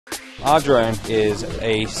Our drone is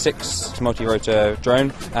a 6 multi-rotor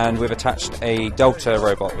drone, and we've attached a Delta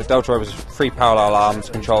robot. The Delta robot is 3 parallel arms,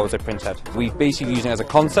 controls a printhead. We basically use it as a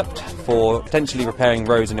concept for potentially repairing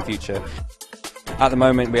roads in the future. At the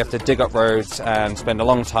moment we have to dig up roads and spend a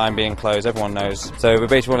long time being closed, everyone knows. So we're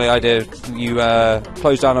basically, the idea, you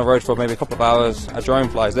close down a road for maybe a couple of hours, a drone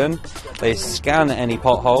flies in, they scan any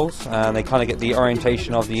potholes and they kind of get the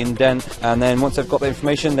orientation of the indent, and then once they've got the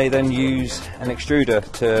information they then use an extruder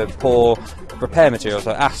to pour repair materials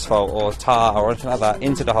like asphalt or tar or anything like that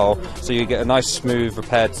into the hole, so you get a nice smooth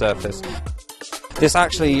repaired surface. This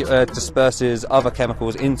actually disperses other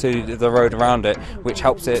chemicals into the road around it, which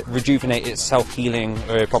helps it rejuvenate its self-healing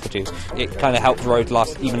properties. It kind of helps roads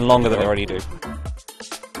last even longer than they already do.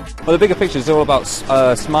 Well, the bigger picture is all about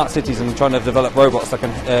smart cities and trying to develop robots that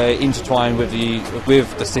can intertwine with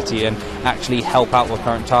the city and actually help out with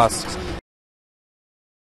current tasks.